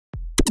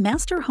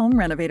Master home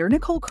renovator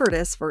Nicole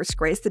Curtis first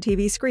graced the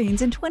TV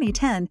screens in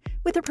 2010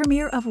 with the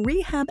premiere of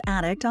Rehab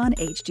Addict on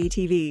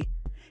HGTV.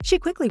 She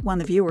quickly won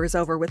the viewers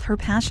over with her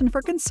passion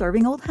for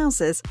conserving old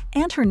houses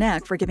and her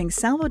knack for giving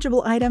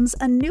salvageable items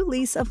a new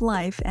lease of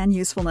life and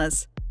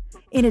usefulness.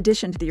 In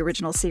addition to the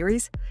original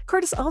series,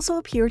 Curtis also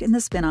appeared in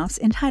the spin-offs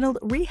entitled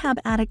Rehab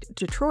Addict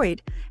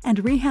Detroit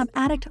and Rehab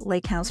Addict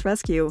Lake House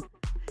Rescue.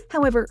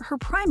 However, her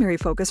primary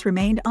focus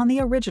remained on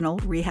the original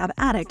Rehab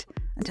Addict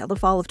until the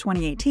fall of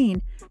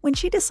 2018, when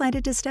she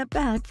decided to step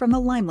back from the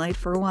limelight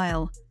for a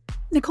while.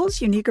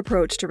 Nicole's unique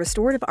approach to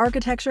restorative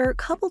architecture,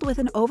 coupled with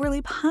an overly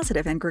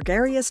positive and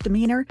gregarious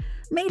demeanor,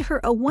 made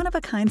her a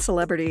one-of-a-kind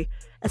celebrity,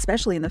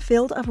 especially in the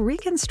field of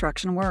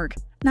reconstruction work.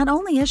 Not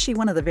only is she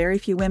one of the very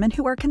few women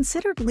who are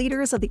considered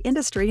leaders of the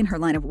industry in her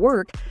line of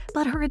work,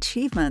 but her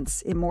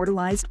achievements,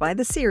 immortalized by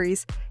the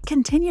series,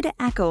 continue to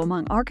echo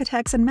among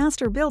architects and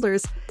master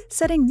builders,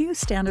 setting new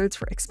standards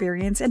for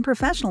experience and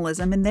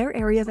professionalism in their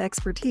area of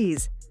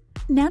expertise.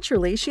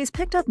 Naturally, she's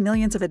picked up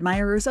millions of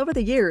admirers over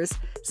the years,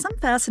 some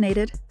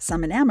fascinated,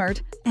 some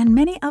enamored, and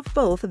many of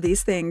both of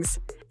these things.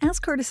 As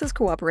Curtis's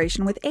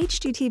cooperation with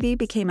HGTV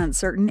became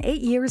uncertain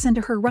 8 years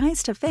into her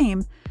rise to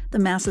fame, the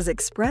masses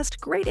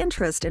expressed great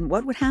interest in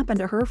what would happen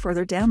to her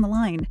further down the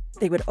line.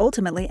 They would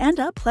ultimately end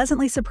up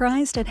pleasantly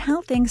surprised at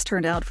how things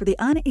turned out for the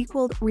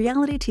unequaled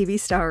reality TV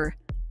star.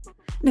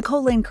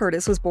 Nicole Lynn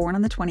Curtis was born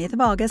on the 20th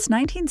of August,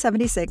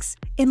 1976,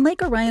 in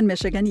Lake Orion,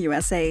 Michigan,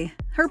 USA.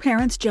 Her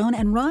parents, Joan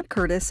and Rod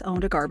Curtis,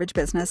 owned a garbage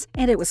business,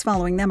 and it was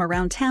following them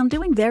around town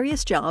doing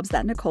various jobs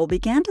that Nicole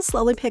began to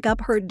slowly pick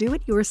up her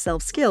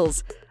do-it-yourself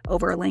skills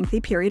over a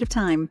lengthy period of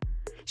time.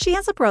 She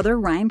has a brother,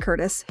 Ryan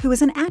Curtis, who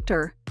is an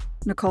actor.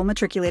 Nicole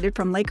matriculated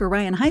from Lake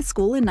Orion High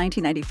School in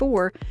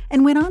 1994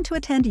 and went on to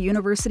attend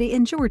university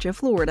in Georgia,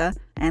 Florida,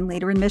 and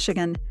later in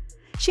Michigan.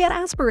 She had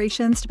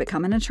aspirations to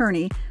become an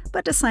attorney,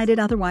 but decided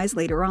otherwise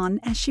later on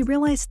as she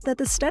realized that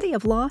the study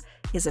of law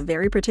is a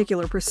very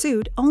particular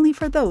pursuit only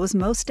for those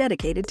most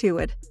dedicated to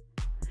it.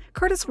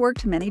 Curtis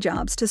worked many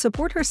jobs to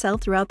support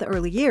herself throughout the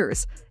early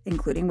years,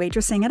 including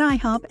waitressing at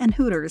IHOP and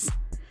Hooters.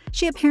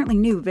 She apparently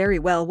knew very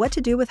well what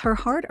to do with her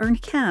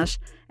hard-earned cash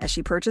as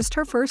she purchased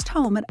her first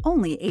home at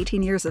only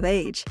 18 years of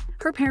age.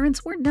 Her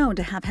parents were known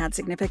to have had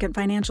significant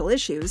financial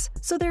issues,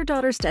 so their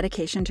daughter's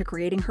dedication to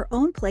creating her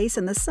own place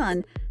in the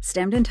sun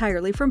stemmed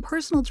entirely from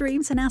personal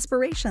dreams and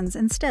aspirations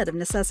instead of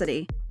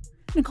necessity.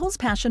 Nicole's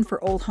passion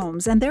for old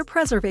homes and their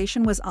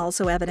preservation was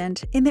also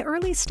evident in the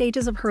early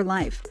stages of her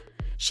life.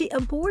 She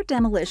abhorred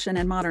demolition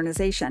and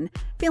modernization,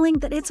 feeling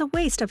that it's a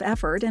waste of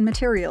effort and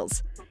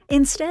materials.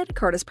 Instead,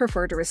 Curtis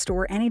preferred to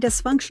restore any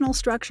dysfunctional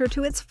structure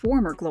to its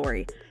former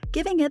glory,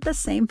 giving it the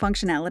same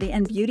functionality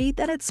and beauty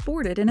that it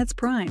sported in its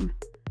prime.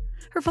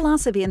 Her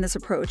philosophy in this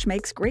approach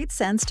makes great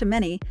sense to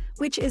many,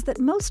 which is that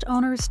most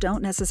owners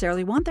don't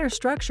necessarily want their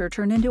structure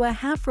turned into a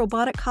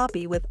half-robotic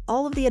copy with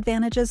all of the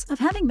advantages of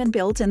having been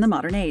built in the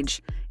modern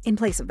age. In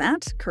place of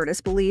that,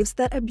 Curtis believes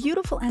that a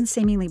beautiful and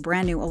seemingly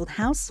brand-new old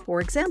house,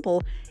 for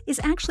example, is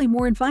actually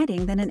more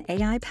inviting than an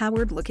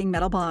AI-powered looking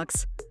metal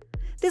box.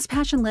 This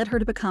passion led her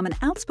to become an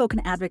outspoken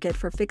advocate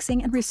for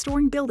fixing and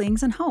restoring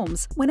buildings and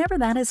homes whenever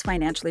that is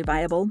financially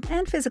viable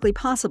and physically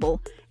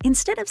possible,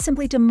 instead of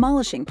simply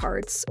demolishing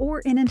parts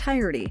or in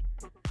entirety.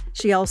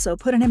 She also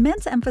put an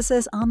immense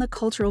emphasis on the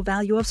cultural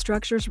value of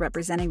structures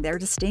representing their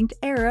distinct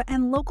era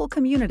and local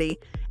community,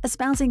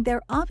 espousing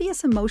their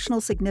obvious emotional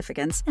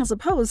significance as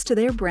opposed to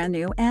their brand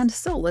new and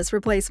soulless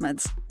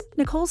replacements.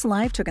 Nicole's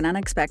life took an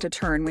unexpected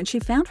turn when she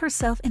found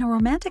herself in a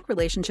romantic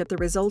relationship that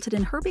resulted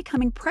in her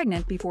becoming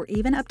pregnant before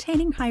even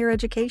obtaining higher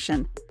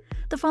education.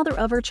 The father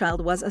of her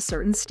child was a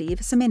certain Steve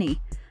Cimini,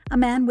 a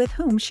man with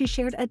whom she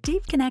shared a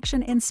deep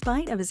connection in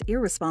spite of his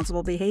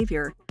irresponsible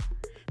behavior.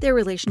 Their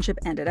relationship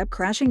ended up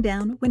crashing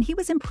down when he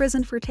was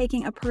imprisoned for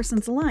taking a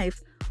person's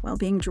life while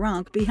being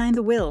drunk behind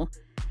the wheel.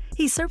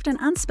 He served an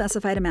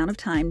unspecified amount of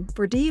time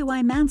for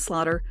DUI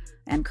manslaughter,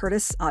 and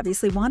Curtis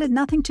obviously wanted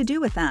nothing to do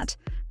with that,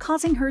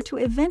 causing her to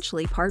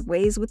eventually part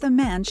ways with the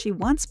man she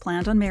once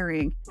planned on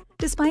marrying.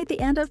 Despite the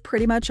end of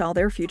pretty much all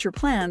their future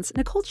plans,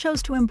 Nicole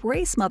chose to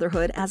embrace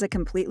motherhood as a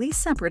completely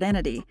separate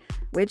entity,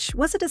 which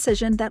was a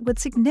decision that would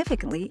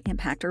significantly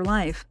impact her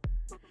life.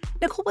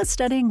 Nicole was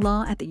studying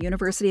law at the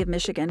University of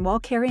Michigan while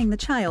carrying the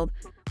child,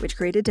 which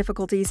created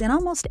difficulties in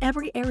almost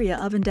every area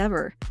of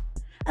endeavor.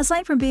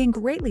 Aside from being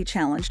greatly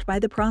challenged by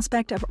the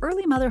prospect of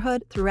early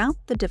motherhood throughout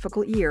the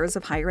difficult years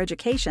of higher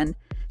education,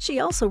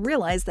 she also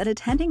realized that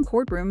attending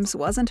courtrooms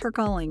wasn't her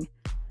calling.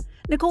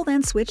 Nicole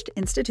then switched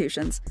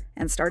institutions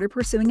and started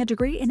pursuing a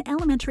degree in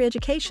elementary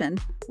education,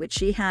 which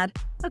she had,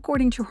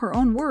 according to her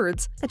own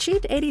words,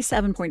 achieved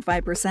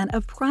 87.5%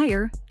 of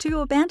prior to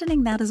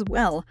abandoning that as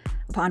well,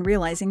 upon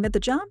realizing that the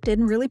job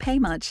didn't really pay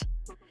much.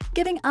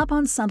 Giving up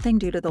on something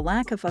due to the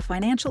lack of a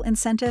financial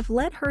incentive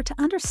led her to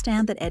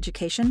understand that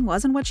education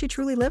wasn't what she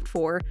truly lived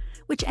for,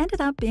 which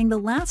ended up being the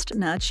last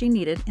nudge she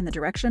needed in the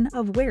direction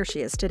of where she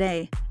is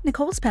today.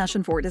 Nicole's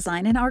passion for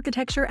design and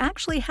architecture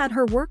actually had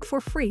her work for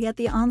free at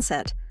the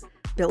onset,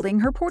 building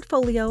her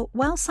portfolio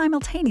while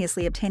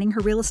simultaneously obtaining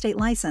her real estate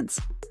license.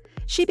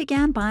 She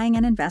began buying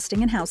and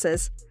investing in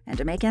houses, and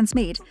to make ends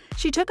meet,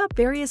 she took up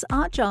various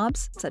odd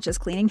jobs such as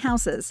cleaning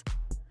houses.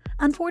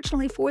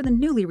 Unfortunately for the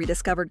newly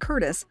rediscovered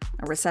Curtis,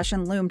 a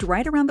recession loomed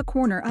right around the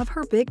corner of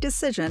her big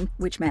decision,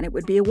 which meant it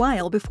would be a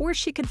while before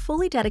she could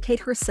fully dedicate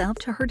herself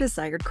to her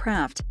desired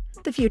craft.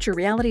 The future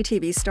reality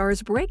TV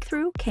star's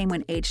breakthrough came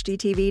when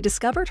HGTV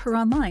discovered her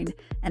online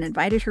and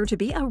invited her to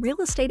be a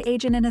real estate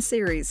agent in a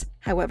series.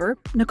 However,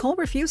 Nicole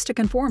refused to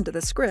conform to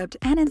the script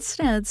and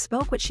instead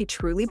spoke what she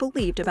truly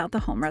believed about the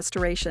home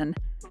restoration.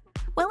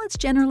 While it's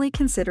generally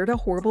considered a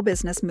horrible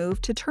business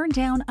move to turn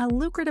down a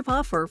lucrative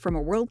offer from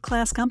a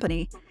world-class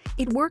company,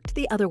 it worked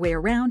the other way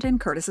around in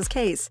Curtis's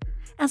case,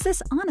 as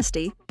this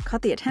honesty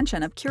caught the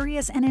attention of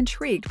curious and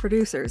intrigued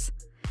producers.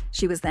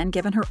 She was then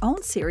given her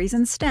own series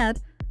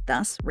instead.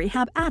 Thus,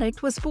 Rehab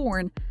Addict was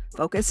born,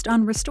 focused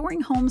on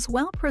restoring homes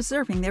while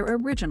preserving their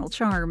original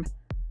charm.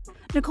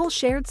 Nicole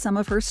shared some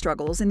of her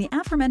struggles in the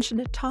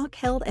aforementioned talk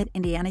held at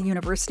Indiana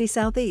University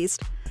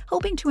Southeast,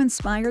 hoping to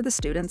inspire the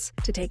students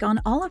to take on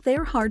all of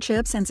their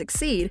hardships and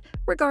succeed,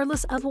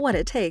 regardless of what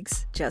it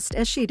takes, just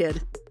as she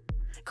did.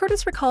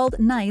 Curtis recalled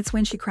nights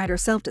when she cried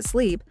herself to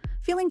sleep,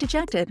 feeling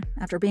dejected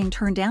after being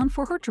turned down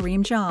for her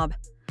dream job.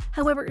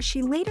 However,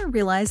 she later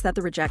realized that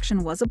the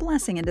rejection was a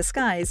blessing in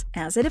disguise,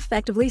 as it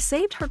effectively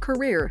saved her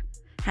career.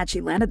 Had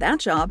she landed that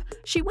job,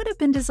 she would have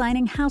been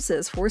designing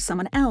houses for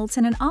someone else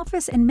in an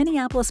office in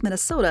Minneapolis,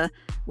 Minnesota,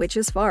 which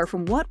is far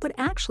from what would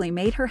actually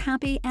made her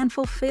happy and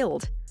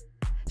fulfilled.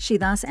 She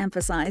thus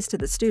emphasized to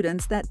the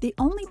students that the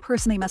only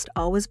person they must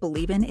always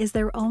believe in is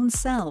their own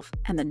self,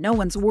 and that no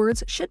one's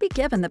words should be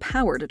given the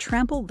power to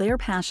trample their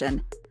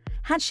passion.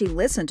 Had she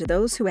listened to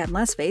those who had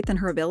less faith in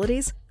her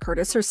abilities,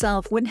 Curtis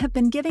herself wouldn't have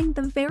been giving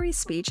the very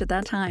speech at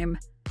that time.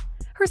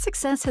 Her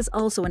success has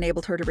also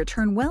enabled her to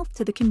return wealth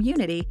to the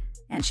community,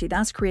 and she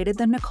thus created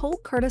the Nicole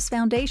Curtis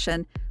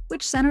Foundation,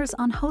 which centers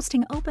on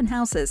hosting open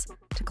houses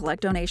to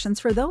collect donations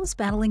for those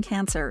battling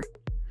cancer.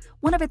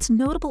 One of its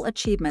notable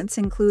achievements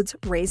includes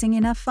raising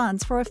enough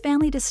funds for a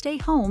family to stay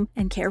home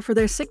and care for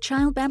their sick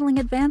child battling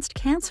advanced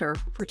cancer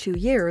for 2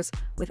 years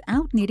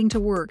without needing to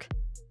work.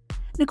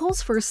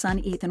 Nicole's first son,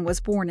 Ethan, was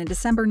born in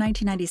December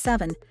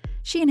 1997.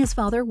 She and his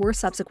father were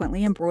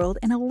subsequently embroiled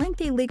in a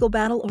lengthy legal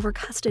battle over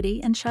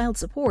custody and child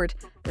support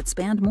that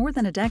spanned more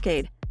than a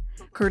decade.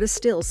 Curtis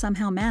still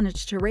somehow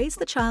managed to raise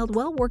the child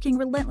while working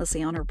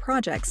relentlessly on her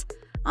projects,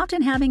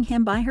 often having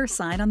him by her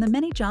side on the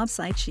many job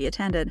sites she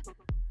attended.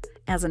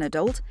 As an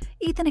adult,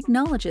 Ethan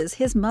acknowledges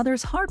his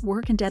mother's hard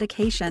work and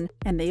dedication,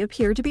 and they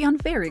appear to be on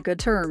very good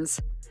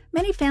terms.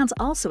 Many fans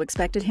also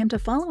expected him to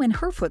follow in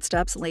her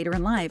footsteps later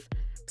in life,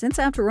 since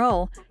after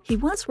all, he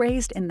was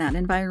raised in that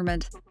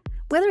environment.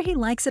 Whether he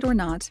likes it or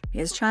not,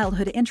 his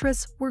childhood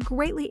interests were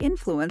greatly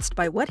influenced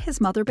by what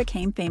his mother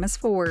became famous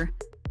for.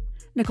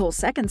 Nicole's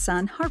second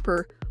son,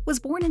 Harper, was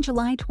born in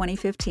July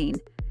 2015.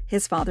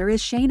 His father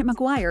is Shane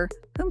McGuire,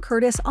 whom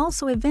Curtis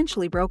also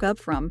eventually broke up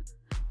from.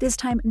 This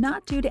time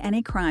not due to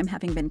any crime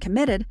having been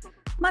committed.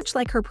 Much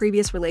like her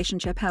previous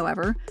relationship,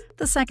 however,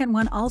 the second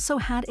one also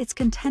had its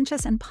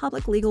contentious and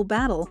public legal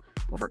battle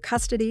over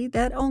custody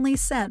that only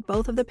set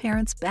both of the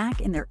parents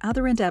back in their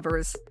other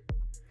endeavors.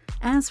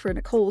 As for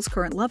Nicole's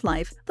current love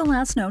life, the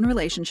last known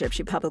relationship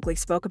she publicly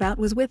spoke about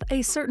was with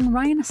a certain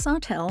Ryan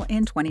Sawtell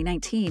in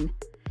 2019.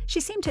 She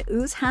seemed to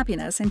ooze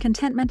happiness and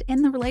contentment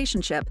in the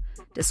relationship,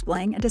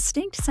 displaying a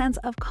distinct sense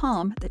of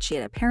calm that she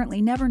had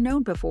apparently never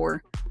known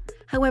before.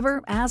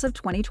 However, as of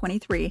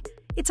 2023,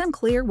 it's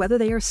unclear whether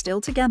they are still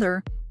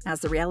together, as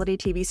the reality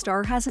TV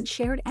star hasn't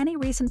shared any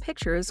recent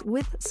pictures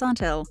with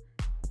Sawtell.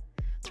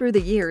 Through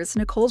the years,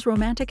 Nicole's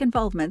romantic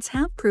involvements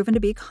have proven to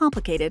be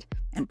complicated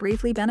and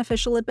briefly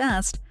beneficial at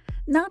best,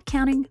 not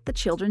counting the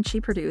children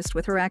she produced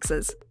with her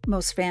exes.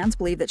 Most fans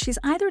believe that she's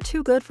either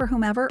too good for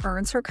whomever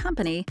earns her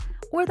company,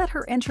 or that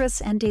her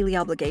interests and daily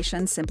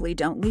obligations simply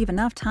don't leave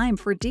enough time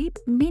for deep,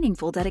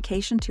 meaningful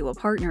dedication to a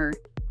partner.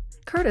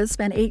 Curtis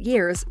spent 8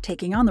 years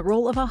taking on the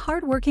role of a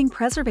hardworking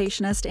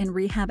preservationist and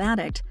rehab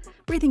addict,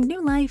 breathing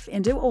new life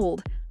into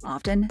old,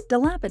 often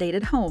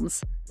dilapidated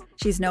homes.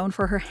 She's known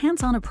for her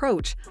hands-on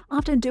approach,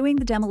 often doing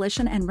the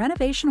demolition and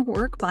renovation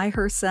work by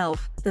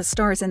herself. The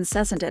star's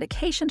incessant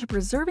dedication to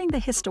preserving the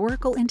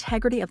historical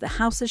integrity of the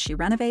houses she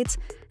renovates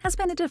has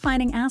been a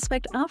defining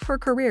aspect of her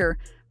career,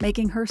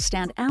 making her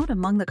stand out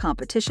among the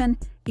competition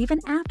even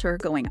after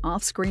going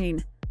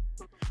off-screen.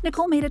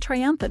 Nicole made a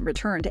triumphant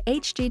return to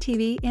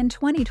HGTV in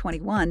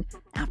 2021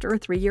 after a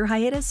 3-year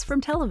hiatus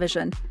from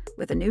television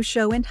with a new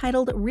show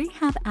entitled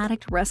Rehab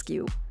Addict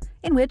Rescue,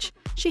 in which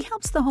she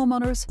helps the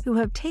homeowners who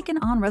have taken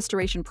on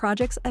restoration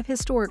projects of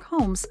historic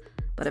homes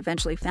but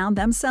eventually found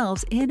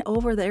themselves in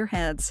over their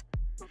heads.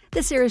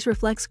 The series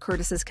reflects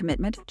Curtis's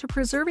commitment to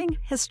preserving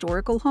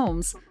historical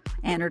homes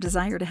and her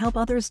desire to help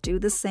others do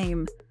the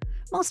same,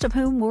 most of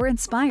whom were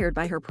inspired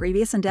by her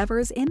previous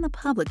endeavors in the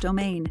public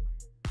domain.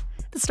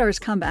 The star's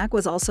comeback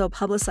was also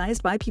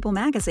publicized by People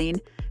magazine,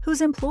 whose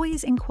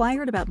employees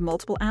inquired about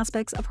multiple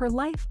aspects of her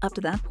life up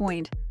to that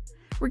point.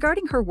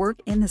 Regarding her work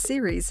in the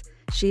series,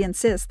 she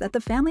insists that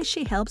the families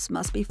she helps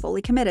must be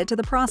fully committed to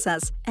the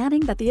process,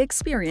 adding that the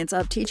experience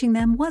of teaching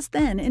them was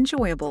then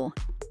enjoyable.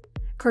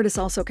 Curtis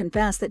also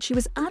confessed that she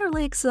was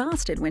utterly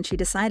exhausted when she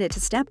decided to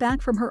step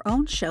back from her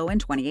own show in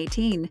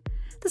 2018.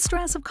 The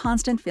stress of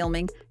constant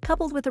filming,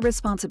 coupled with the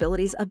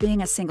responsibilities of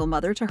being a single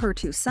mother to her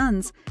 2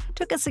 sons,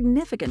 took a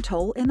significant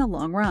toll in the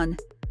long run.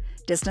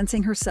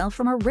 Distancing herself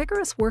from a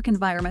rigorous work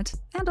environment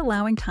and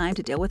allowing time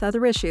to deal with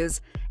other issues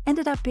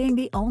ended up being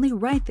the only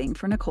right thing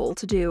for Nicole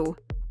to do.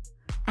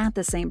 At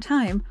the same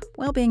time,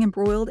 while being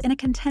embroiled in a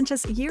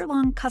contentious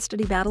year-long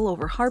custody battle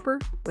over Harper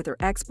with her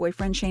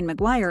ex-boyfriend Shane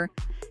McGuire,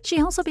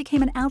 she also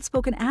became an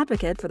outspoken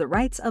advocate for the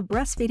rights of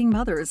breastfeeding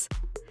mothers.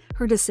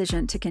 Her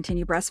decision to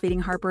continue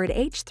breastfeeding Harper at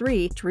age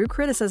 3 drew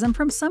criticism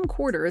from some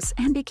quarters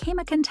and became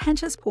a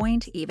contentious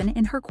point even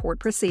in her court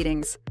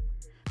proceedings.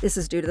 This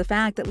is due to the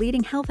fact that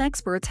leading health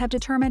experts have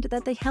determined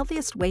that the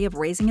healthiest way of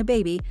raising a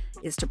baby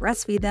is to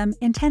breastfeed them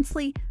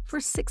intensely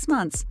for 6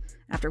 months,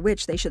 after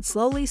which they should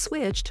slowly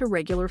switch to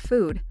regular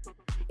food.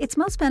 It's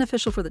most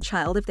beneficial for the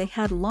child if they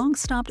had long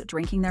stopped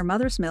drinking their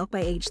mother's milk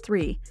by age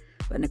 3,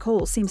 but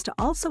Nicole seems to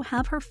also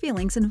have her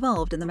feelings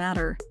involved in the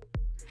matter.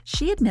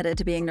 She admitted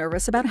to being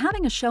nervous about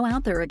having a show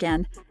out there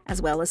again,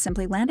 as well as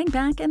simply landing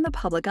back in the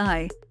public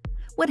eye.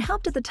 What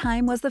helped at the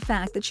time was the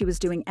fact that she was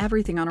doing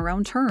everything on her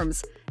own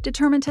terms,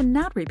 determined to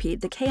not repeat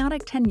the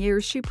chaotic 10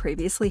 years she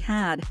previously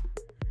had.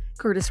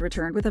 Curtis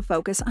returned with a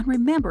focus on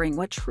remembering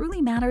what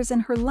truly matters in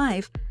her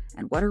life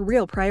and what her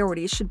real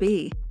priorities should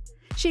be.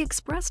 She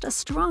expressed a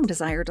strong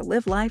desire to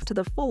live life to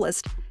the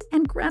fullest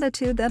and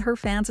gratitude that her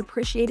fans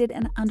appreciated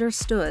and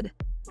understood.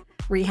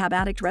 Rehab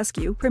Addict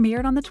Rescue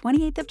premiered on the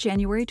 28th of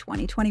January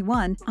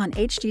 2021 on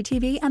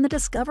HGTV and the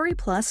Discovery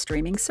Plus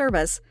streaming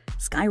service,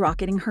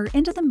 skyrocketing her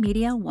into the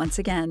media once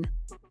again.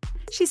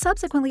 She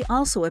subsequently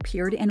also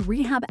appeared in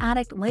Rehab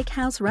Addict Lake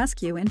House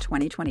Rescue in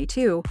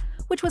 2022,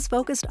 which was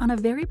focused on a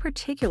very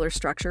particular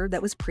structure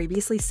that was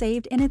previously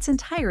saved in its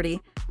entirety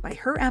by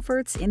her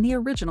efforts in the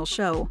original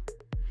show.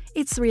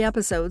 Its 3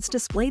 episodes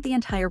displayed the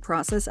entire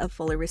process of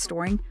fully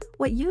restoring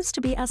what used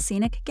to be a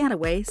scenic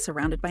getaway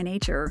surrounded by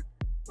nature.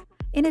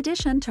 In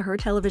addition to her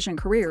television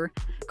career,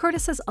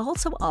 Curtis has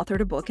also authored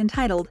a book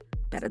entitled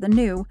Better Than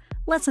New: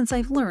 Lessons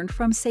I've Learned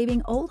from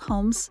Saving Old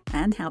Homes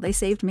and How They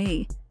Saved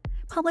Me.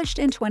 Published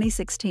in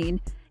 2016,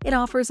 it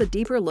offers a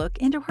deeper look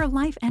into her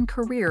life and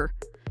career,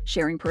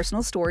 sharing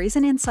personal stories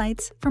and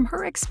insights from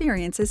her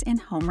experiences in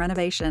home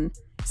renovation.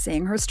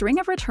 Seeing her string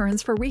of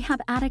returns for Rehab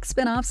Addict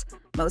spin-offs,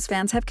 most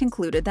fans have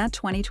concluded that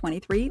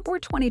 2023 or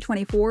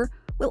 2024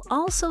 will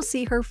also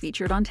see her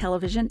featured on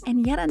television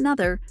in yet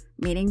another,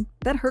 meaning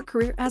that her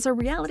career as a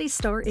reality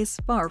star is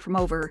far from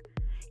over.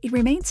 It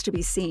remains to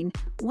be seen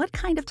what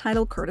kind of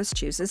title Curtis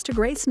chooses to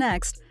grace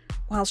next,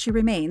 while she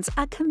remains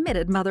a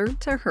committed mother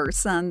to her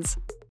sons.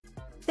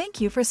 Thank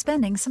you for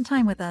spending some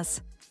time with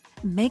us.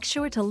 Make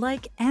sure to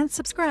like and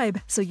subscribe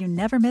so you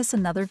never miss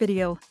another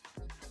video.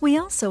 We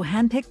also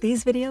handpick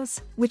these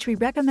videos, which we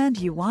recommend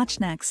you watch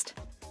next.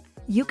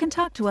 You can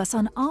talk to us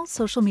on all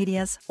social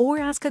medias or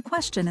ask a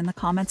question in the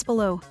comments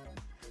below.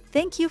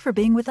 Thank you for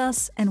being with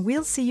us, and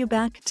we'll see you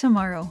back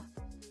tomorrow.